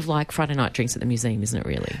it's kind of like Friday night drinks at the museum, isn't it,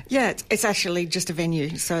 really? Yeah, it's actually just a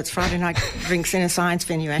venue. So it's Friday night drinks in a science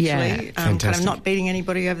venue, actually. Yeah, kind of not beating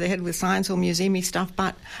anybody over the head with science or museum-y stuff,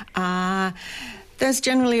 but... there's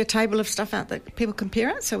generally a table of stuff out that people can peer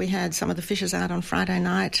at. So we had some of the fishes out on Friday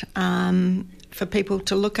night for people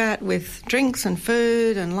to look at with drinks and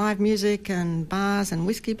food and live music and bars and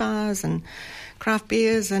whiskey bars and craft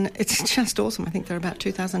beers. And it's just awesome. I think there are about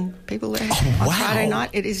 2,000 people there on Friday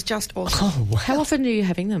night. It is just awesome. Oh, wow. How often are you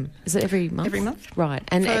having them? Is it every month? Every month. Right.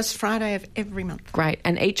 And First Friday of every month. Great.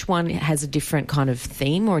 And each one has a different kind of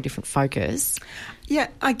theme or a different focus? Yeah,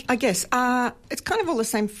 I guess. It's kind of all the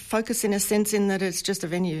same focus in a sense in that it's just a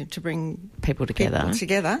venue to bring people together.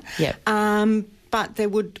 Yep. But there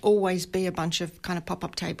would always be a bunch of kind of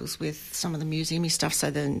pop-up tables with some of the museum-y stuff.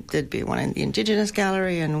 So then there'd be one in the Indigenous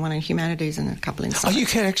Gallery and one in Humanities and a couple in Science. Oh, you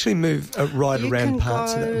can actually move around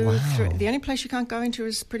parts of that. Wow. The only place you can't go into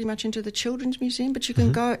is pretty much into the Children's Museum, but you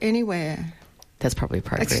can go anywhere. That's probably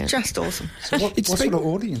appropriate. It's just awesome. So what sort of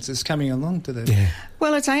audience is coming along to that? Yeah.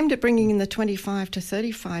 Well, it's aimed at bringing in the 25 to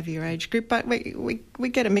 35-year age group, but we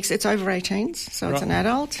get a mix. It's over 18s, so it's an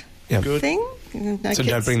adult thing. No so kids,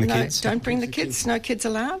 don't bring the kids? Don't bring the kids. No kids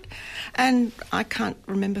allowed. And I can't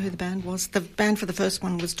remember who the band was. The band for the first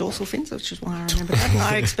one was Dorsal Fins, which is why I remember that. And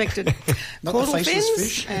I expected caudal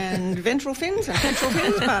fins and ventral fins and ventral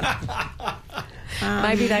fins, but...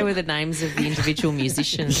 maybe they were the names of the individual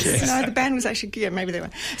musicians. Yes. No, the band was actually... Yeah, maybe they were.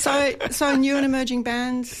 So new and emerging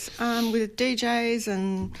bands with DJs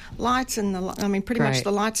and lights and, pretty much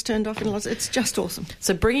the lights turned off. It's just awesome.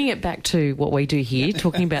 So bringing it back to what we do here,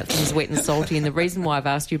 talking about things wet and salty, and the reason why I've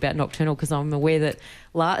asked you about Nocturnal, because I'm aware that...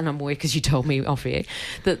 and I'm aware because you told me off air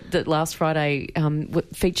that last Friday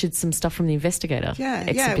featured some stuff from the Investigator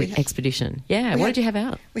expedition. Yeah, what did you have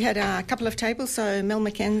out? We had a couple of tables. So Mel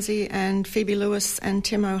McKenzie and Phoebe Lewis and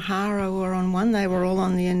Tim O'Hara were on one. They were all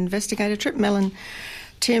on the Investigator trip. Mel and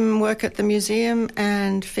Tim work at the museum,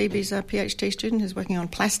 and Phoebe's a PhD student who's working on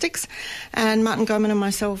plastics. And Martin Goman and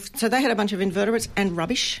myself, so they had a bunch of invertebrates and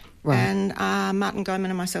rubbish. Right. And Martin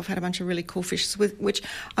Goman and myself had a bunch of really cool fishes, which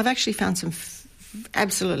I've actually found some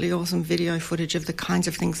absolutely awesome video footage of the kinds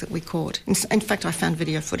of things that we caught. In fact, I found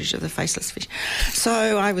video footage of the faceless fish.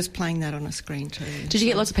 So I was playing that on a screen too. Did you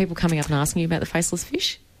get lots of people coming up and asking you about the faceless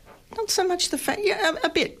fish? Not so much a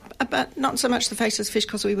bit, but not so much the faceless fish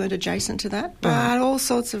because we weren't adjacent to that, but all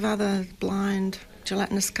sorts of other blind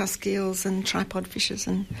gelatinous cusk eels and tripod fishes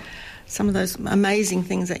and some of those amazing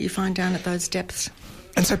things that you find down at those depths.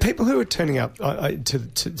 And so people who are turning up to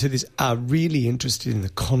this are really interested in the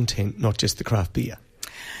content, not just the craft beer.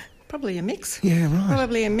 Probably a mix. Yeah, right.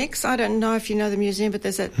 Probably a mix. I don't know if you know the museum, but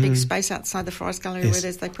there's that big space outside the Forest Gallery where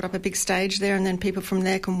they put up a big stage there, and then people from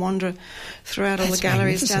there can wander throughout all the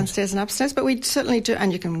galleries downstairs and upstairs. But we certainly do,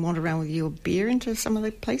 and you can wander around with your beer into some of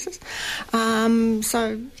the places.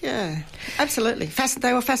 So, yeah, absolutely.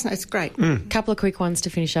 They were fascinating. It's great. Couple of quick ones to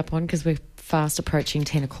finish up on because we're fast approaching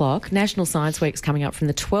 10 o'clock. National Science Week's coming up from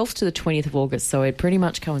the 12th to the 20th of August, so it pretty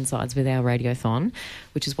much coincides with our radiothon,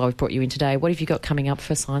 which is why we've brought you in today. What have you got coming up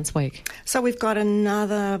for Science Week? So we've got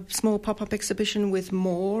another small pop-up exhibition with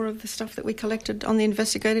more of the stuff that we collected on the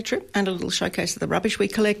investigator trip and a little showcase of the rubbish we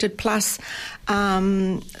collected, plus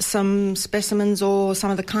some specimens or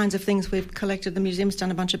some of the kinds of things we've collected. The museum's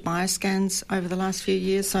done a bunch of bioscans over the last few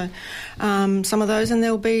years, so some of those, and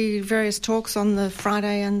there'll be various talks on the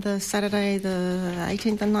Friday and the Saturday, the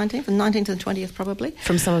 18th and 19th, the 19th and 20th probably.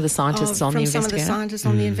 From some of the scientists on the investigator? From some of the scientists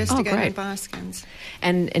on the investigator great. and bioscans.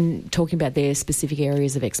 And talking about their specific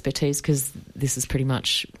areas of expertise, because this is pretty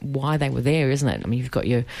much why they were there, isn't it? I mean, you've got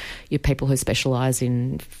your people who specialise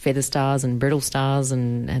in feather stars and brittle stars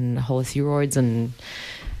and holothuroids and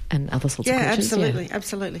other sorts of creatures.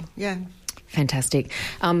 Absolutely, yeah. Fantastic.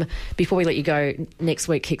 Before we let you go, next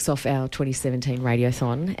week kicks off our 2017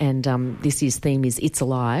 Radiothon, and this year's theme is It's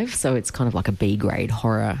Alive, so it's kind of like a B-grade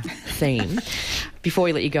horror theme. Before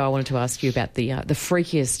we let you go, I wanted to ask you about the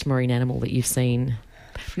freakiest marine animal that you've seen.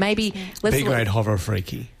 Maybe B-grade horror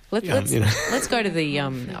freaky. Let's go to the...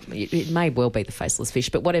 it may well be the faceless fish,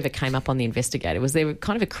 but whatever came up on the investigator, was there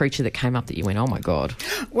kind of a creature that came up that you went, oh, my God?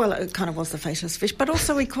 Well, it kind of was the faceless fish, but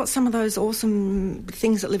also we caught some of those awesome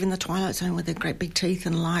things that live in the twilight zone with their great big teeth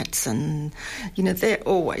and lights, and, they're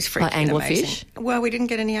always freaky and amazing. Anglerfish? Well, we didn't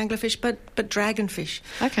get any anglerfish, but dragonfish.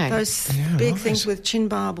 Okay. Those big things with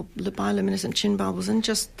bioluminescent chin bubbles, and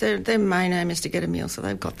just their main aim is to get a meal, so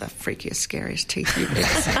they've got the freakiest, scariest teeth you've ever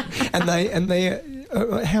seen. and they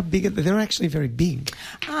how big are they? They're actually very big.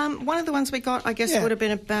 One of the ones we got, I guess, would have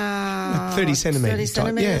been about like 30 centimetres. 30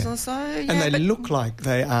 centimetres or so. Yeah, and they look like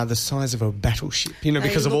they are the size of a battleship,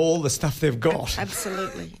 because of all the stuff they've got.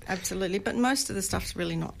 Absolutely. But most of the stuff's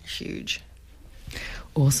really not huge.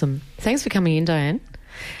 Awesome. Thanks for coming in, Diane.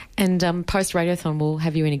 And post-Radiothon, we'll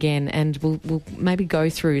have you in again, and we'll maybe go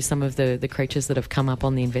through some of the creatures that have come up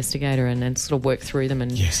on the investigator and sort of work through them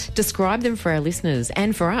and describe them for our listeners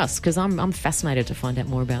and for us, because I'm fascinated to find out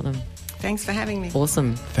more about them. Thanks for having me.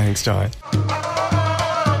 Awesome. Thanks, Di.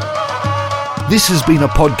 This has been a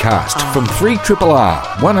podcast from 3RRR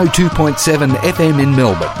 102.7 FM in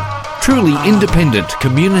Melbourne. Truly independent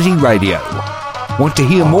community radio. Want to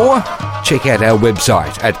hear more? Check out our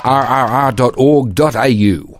website at rrr.org.au.